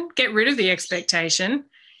expectation, get rid of the expectation,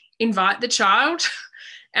 invite the child,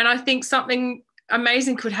 and I think something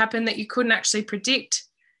amazing could happen that you couldn't actually predict.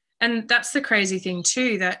 And that's the crazy thing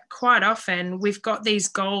too, that quite often we've got these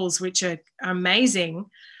goals which are amazing,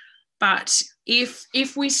 but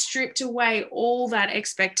if we stripped away all that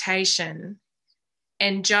expectation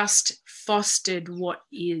and just fostered what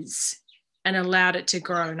is and allowed it to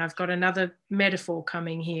grow. And I've got another metaphor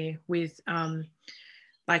coming here with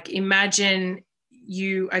like, imagine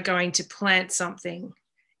you are going to plant something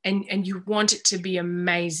and you want it to be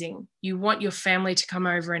amazing. You want your family to come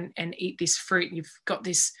over and eat this fruit. You've got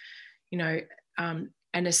this, you know, an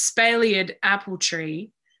espaliered apple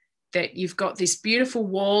tree that you've got this beautiful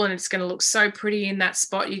wall and it's going to look so pretty in that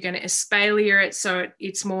spot. You're going to espalier it so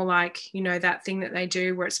it's more like, you know, that thing that they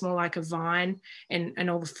do where it's more like a vine and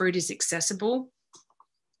all the fruit is accessible.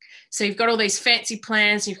 So you've got all these fancy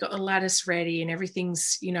plants, you've got the lattice ready and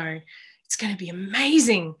everything's, you know, it's going to be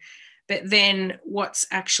amazing. But then what's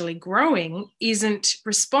actually growing isn't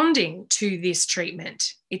responding to this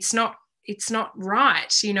treatment. It's not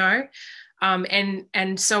right, you know.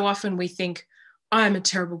 And so often we think, I'm a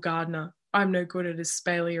terrible gardener. I'm no good at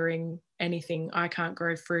espaliering anything. I can't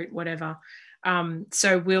grow fruit, whatever.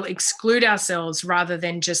 So we'll exclude ourselves rather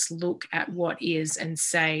than just look at what is and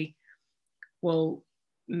say, well,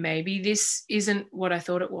 maybe this isn't what I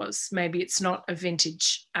thought it was. Maybe it's not a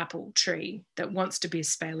vintage apple tree that wants to be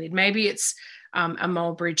espaliered. Maybe it's a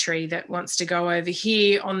mulberry tree that wants to go over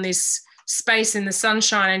here on this space in the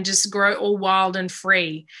sunshine and just grow all wild and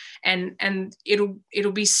free, and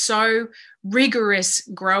it'll be so rigorous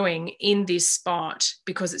growing in this spot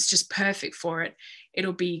because it's just perfect for it.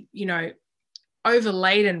 It'll be, you know,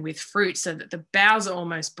 overladen with fruit so that the boughs are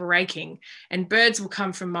almost breaking and birds will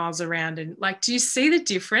come from miles around. And like, do you see the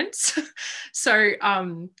difference? So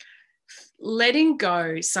letting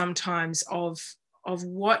go sometimes of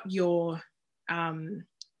what your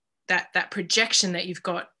that projection that you've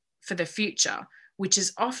got for the future, which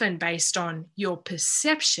is often based on your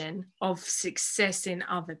perception of success in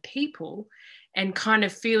other people, and kind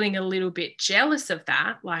of feeling a little bit jealous of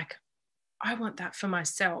that, like, I want that for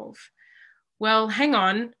myself. well, hang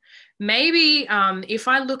on. Maybe if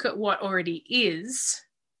I look at what already is,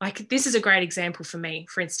 like this is a great example for me,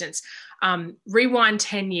 for instance, rewind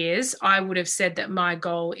 10 years, I would have said that my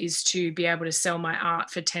goal is to be able to sell my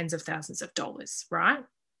art for tens of thousands of dollars, right?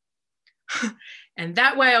 And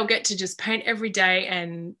that way I'll get to just paint every day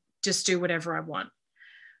and just do whatever I want.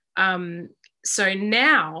 So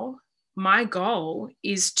now my goal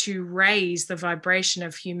is to raise the vibration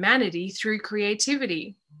of humanity through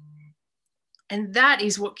creativity. And that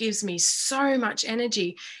is what gives me so much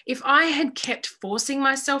energy. If I had kept forcing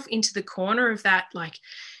myself into the corner of that, like,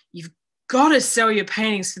 you've got to sell your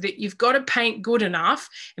paintings for that, you've got to paint good enough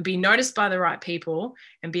and be noticed by the right people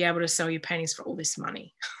and be able to sell your paintings for all this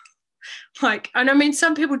money. Like, and I mean,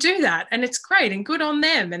 some people do that and it's great and good on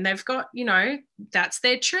them. And they've got, you know, that's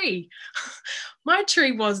their tree. My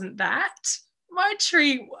tree wasn't that. My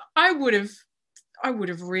tree, I would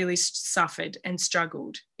have really suffered and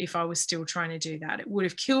struggled if I was still trying to do that. It would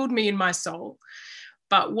have killed me in my soul.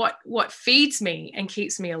 But what feeds me and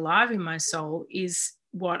keeps me alive in my soul is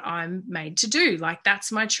what I'm made to do. Like,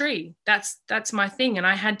 that's my tree. That's my thing. And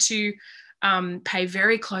I had to pay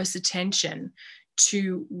very close attention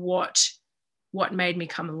to what made me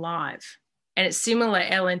come alive. And it's similar,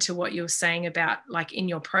 Ellen, to what you're saying about, like, in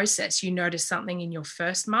your process, you notice something in your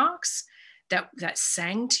first marks that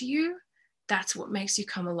sang to you. That's what makes you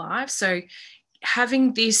come alive. So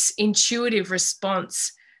having this intuitive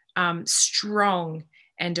response strong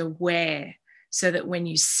and aware, so that when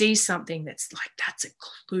you see something that's like, that's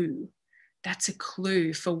a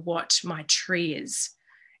clue for what my tree is.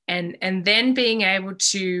 And then being able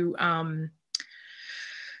to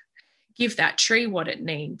give that tree what it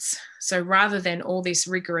needs. So rather than all this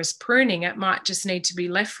rigorous pruning, it might just need to be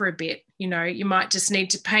left for a bit. You know, you might just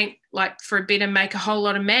need to paint like for a bit and make a whole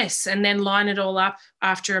lot of mess, and then line it all up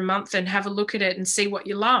after a month and have a look at it and see what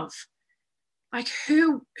you love. Like,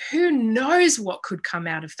 who knows what could come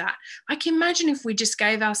out of that? Like, imagine if we just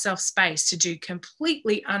gave ourselves space to do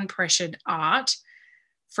completely unpressured art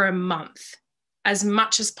for a month, as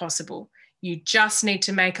much as possible. You just need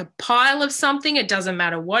to make a pile of something. It doesn't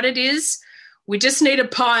matter what it is. We just need a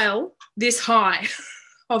pile this high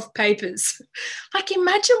of papers. Like,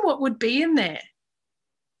 imagine what would be in there.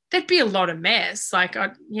 There'd be a lot of mess. Like,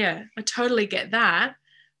 I totally get that.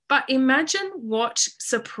 But imagine what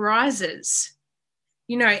surprises,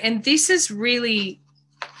 you know, and this is really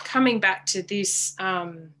coming back to this,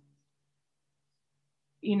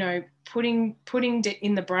 you know, putting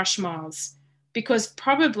in the brush miles. Because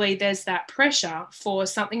probably there's that pressure for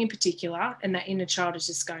something in particular, and that inner child is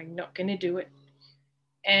just going, not going to do it.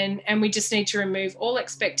 And we just need to remove all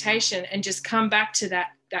expectation and just come back to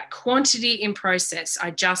that quantity in process.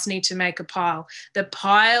 I just need to make a pile. The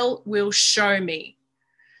pile will show me.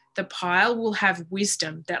 The pile will have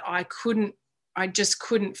wisdom that I just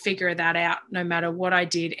couldn't figure that out no matter what I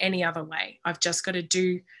did any other way. I've just got to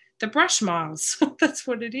do the brush miles. That's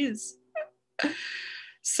what it is.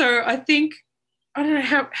 So I think, I don't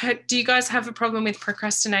know, how do you guys have a problem with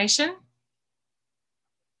procrastination?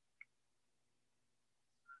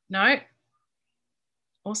 No?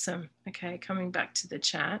 Awesome. Okay, coming back to the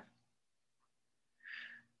chat.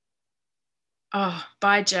 Oh,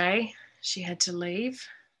 bye, Jay. She had to leave.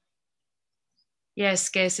 Yeah,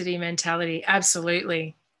 scarcity mentality.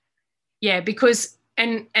 Absolutely. Yeah, because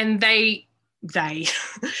and they they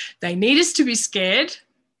need us to be scared,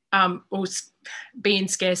 or be in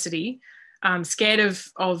scarcity. Scared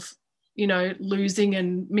of you know, losing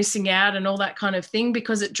and missing out and all that kind of thing,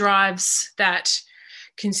 because it drives that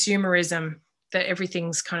consumerism that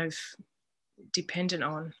everything's kind of dependent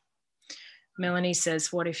on. Melanie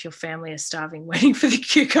says, what if your family are starving, waiting for the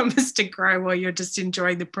cucumbers to grow while you're just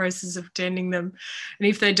enjoying the process of tending them? And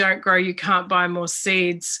if they don't grow, you can't buy more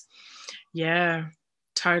seeds. Yeah,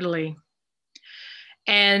 totally.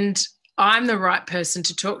 And I'm the right person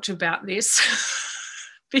to talk to about this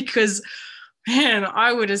because, man,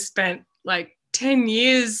 I would have spent like 10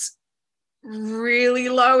 years really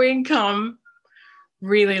low income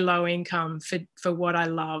for what I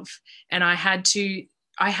love. And I had to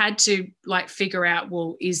like figure out,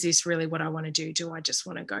 well, is this really what I want to do? Do I just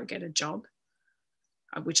want to go get a job?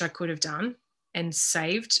 Which I could have done and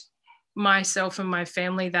saved myself and my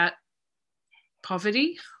family that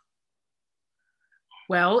poverty.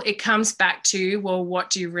 Well, it comes back to, well, what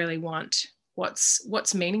do you really want?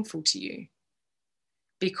 What's meaningful to you?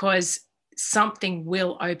 Because something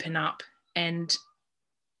will open up. And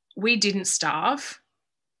we didn't starve.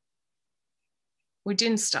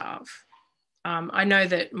 I know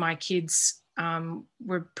that my kids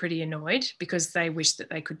were pretty annoyed because they wished that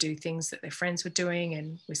they could do things that their friends were doing,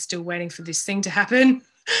 and we're still waiting for this thing to happen.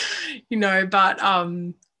 but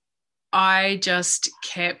I just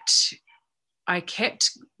kept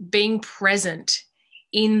being present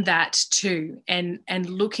in that too, and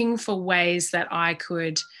looking for ways that I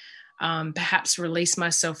could perhaps release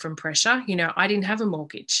myself from pressure. I didn't have a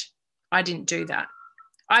mortgage. I didn't do that.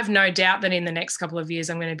 I've no doubt that in the next couple of years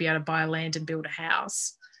I'm going to be able to buy land and build a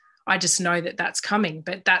house. I just know that that's coming,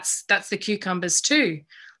 but that's the cucumbers too.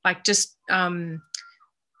 Like just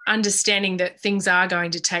understanding that things are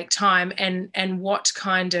going to take time, and what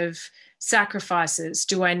kind of sacrifices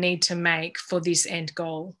do I need to make for this end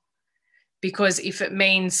goal? Because if it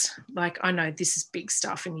means, like, I know this is big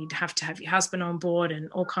stuff and you'd have to have your husband on board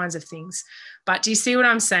and all kinds of things, but do you see what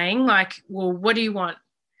I'm saying? Like, well, what do you want?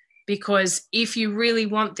 Because if you really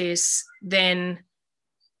want this, then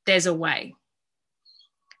there's a way.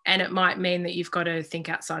 And it might mean that you've got to think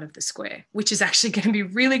outside of the square, which is actually going to be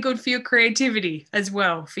really good for your creativity as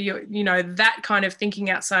well, for your, that kind of thinking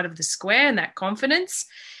outside of the square and that confidence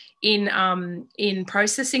in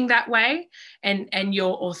processing that way, and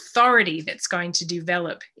your authority that's going to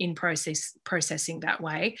develop in processing that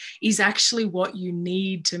way is actually what you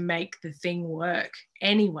need to make the thing work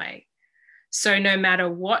anyway. So no matter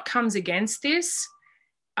what comes against this,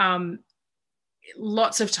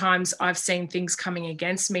 lots of times I've seen things coming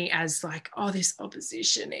against me as like, oh, this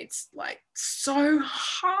opposition, it's like so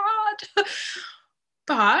hard.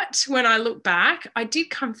 But when I look back, I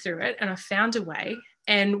did come through it and I found a way.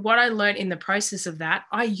 And what I learned in the process of that,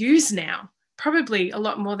 I use now, probably a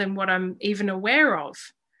lot more than what I'm even aware of.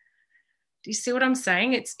 Do you see what I'm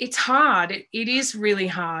saying? It's hard. It is really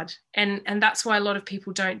hard. And that's why a lot of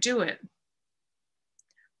people don't do it.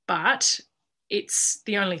 But it's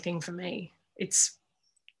the only thing for me. It's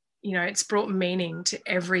brought meaning to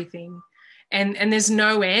everything. And there's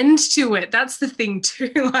no end to it. That's the thing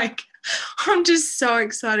too. Like, I'm just so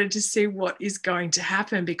excited to see what is going to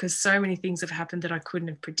happen, because so many things have happened that I couldn't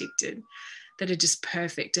have predicted, that are just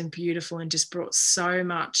perfect and beautiful and just brought so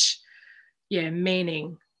much,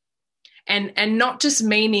 meaning. And not just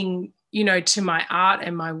meaning, to my art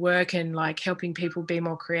and my work and like helping people be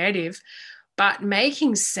more creative, but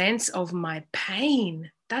making sense of my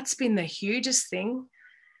pain. That's been the hugest thing.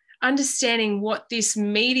 Understanding what this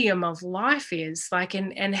medium of life is like,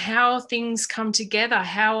 and how things come together,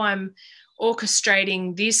 how I'm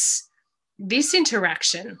orchestrating this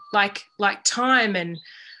interaction, like time and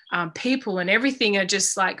people and everything are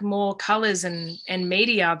just like more colors and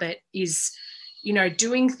media that is,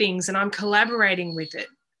 doing things, and I'm collaborating with it.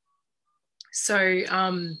 So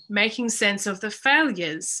making sense of the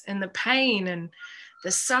failures and the pain and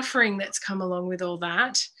the suffering that's come along with all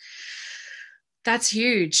that, that's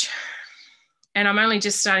huge. And I'm only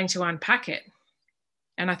just starting to unpack it.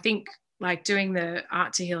 And I think like doing the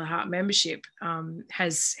Art to Heal a Heart membership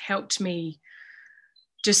has helped me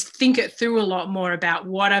just think it through a lot more about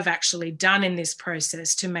what I've actually done in this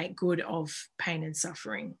process to make good of pain and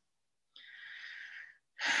suffering.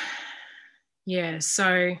 Yeah,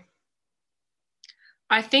 so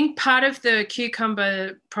I think part of the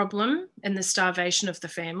cucumber problem and the starvation of the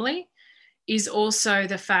family is also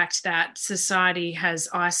the fact that society has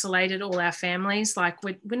isolated all our families. Like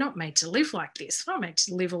we're not made to live like this. We're not made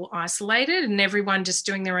to live all isolated and everyone just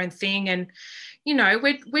doing their own thing. And,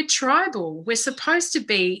 we're tribal. We're supposed to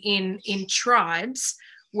be in tribes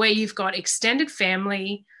where you've got extended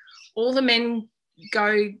family, all the men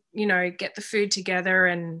go, get the food together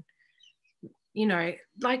and,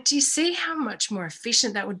 like, do you see how much more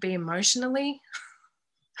efficient that would be emotionally?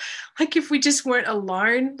 Like if we just weren't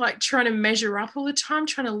alone, like trying to measure up all the time,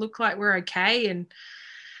 trying to look like we're okay and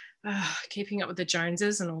keeping up with the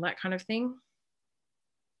Joneses and all that kind of thing.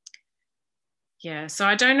 Yeah, so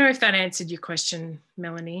I don't know if that answered your question,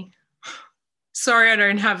 Melanie. Sorry, I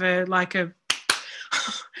don't have a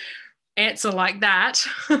answer like that.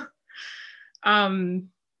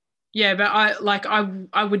 Yeah, but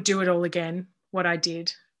I would do it all again, what I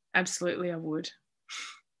did. Absolutely, I would.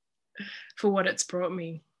 For what it's brought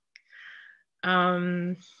me.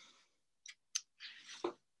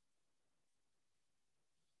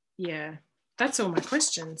 Yeah, that's all my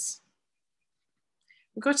questions.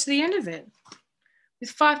 We got to the end of it with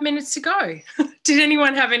 5 minutes to go. Did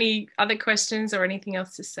anyone have any other questions or anything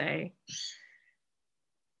else to say?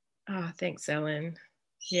 Oh, thanks, Ellen.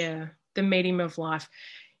 Yeah, the medium of life.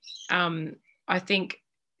 I think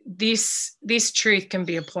this truth can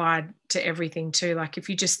be applied to everything too. Like if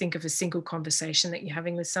you just think of a single conversation that you're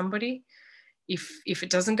having with somebody, if it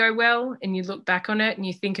doesn't go well and you look back on it and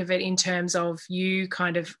you think of it in terms of you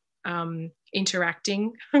kind of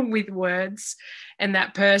interacting with words and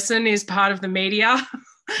that person is part of the media,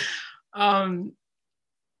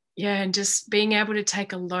 Yeah, and just being able to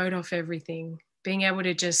take a load off everything, being able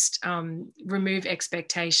to just remove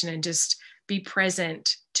expectation and just be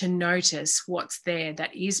present to notice what's there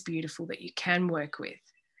that is beautiful that you can work with.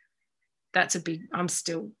 That's a big, I'm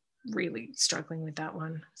still really struggling with that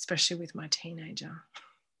one, especially with my teenager.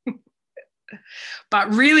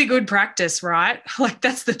 But really good practice, right? Like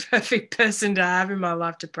that's the perfect person to have in my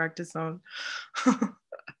life to practice on.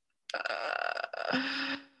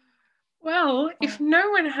 Well, if no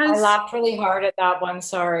one has... I laughed really hard at that one.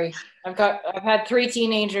 Sorry. I've had 3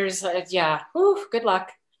 teenagers. Yeah. Ooh, good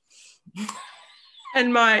luck.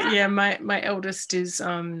 And my eldest is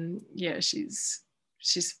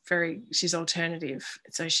she's alternative.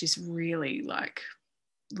 So she's really like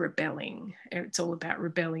rebelling. It's all about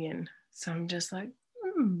rebellion. So I'm just like,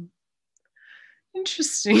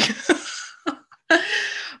 interesting.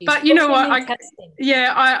 But you know what?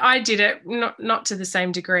 I did it, not to the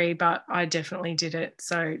same degree, but I definitely did it.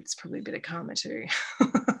 So it's probably a bit of karma too.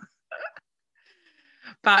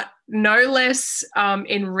 But no less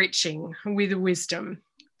enriching with wisdom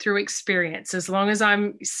through experience. As long as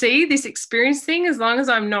I'm this experience thing, as long as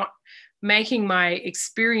I'm not making my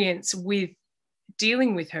experience with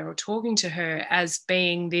dealing with her or talking to her as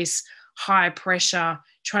being this high pressure,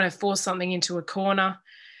 trying to force something into a corner.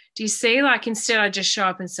 Do you see? Like instead I just show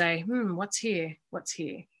up and say, what's here? What's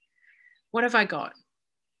here? What have I got?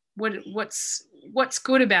 What's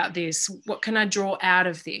good about this? What can I draw out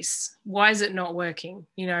of this? Why is it not working?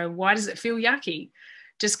 You know, why does it feel yucky?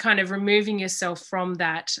 Just kind of removing yourself from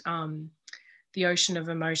that, the ocean of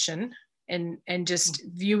emotion and just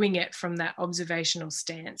viewing it from that observational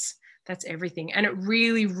stance. That's everything. And it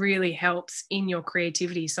really, really helps in your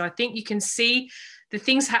creativity. So I think you can see the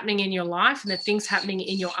things happening in your life and the things happening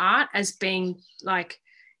in your art as being like,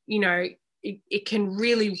 you know, it can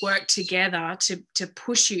really work together to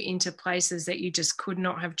push you into places that you just could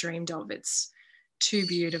not have dreamed of. It's too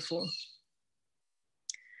beautiful.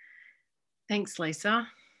 Thanks, Lisa.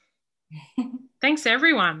 Thanks,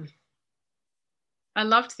 everyone. I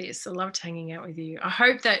loved this. I loved hanging out with you. I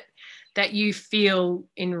hope that you feel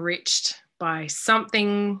enriched by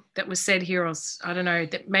something that was said here, or I don't know,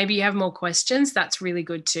 that maybe you have more questions. That's really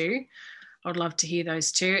good too. I'd love to hear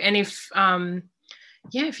those too. And if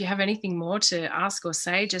you have anything more to ask or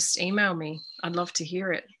say, just email me. I'd love to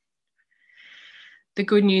hear it. The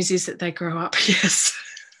good news is that they grow up, yes.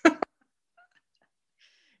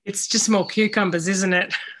 It's just more cucumbers, isn't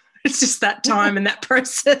it? It's just that time and that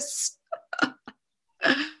process.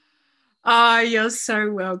 You're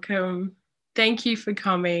so welcome. Thank you for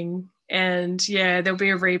coming. And yeah, there'll be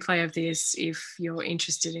a replay of this if you're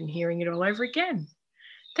interested in hearing it all over again.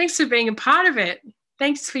 Thanks for being a part of it.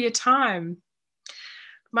 Thanks for your time.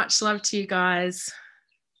 Much love to you guys.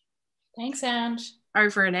 Thanks, Ange.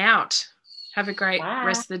 Over and out. Have a great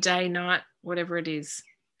rest of the day, night, whatever it is.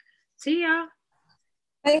 See ya.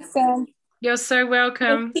 Thanks, Ange. You're so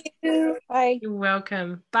welcome. Thank you. Bye. You're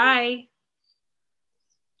welcome. Bye.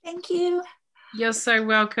 Thank you. You're so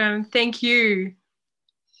welcome. Thank you.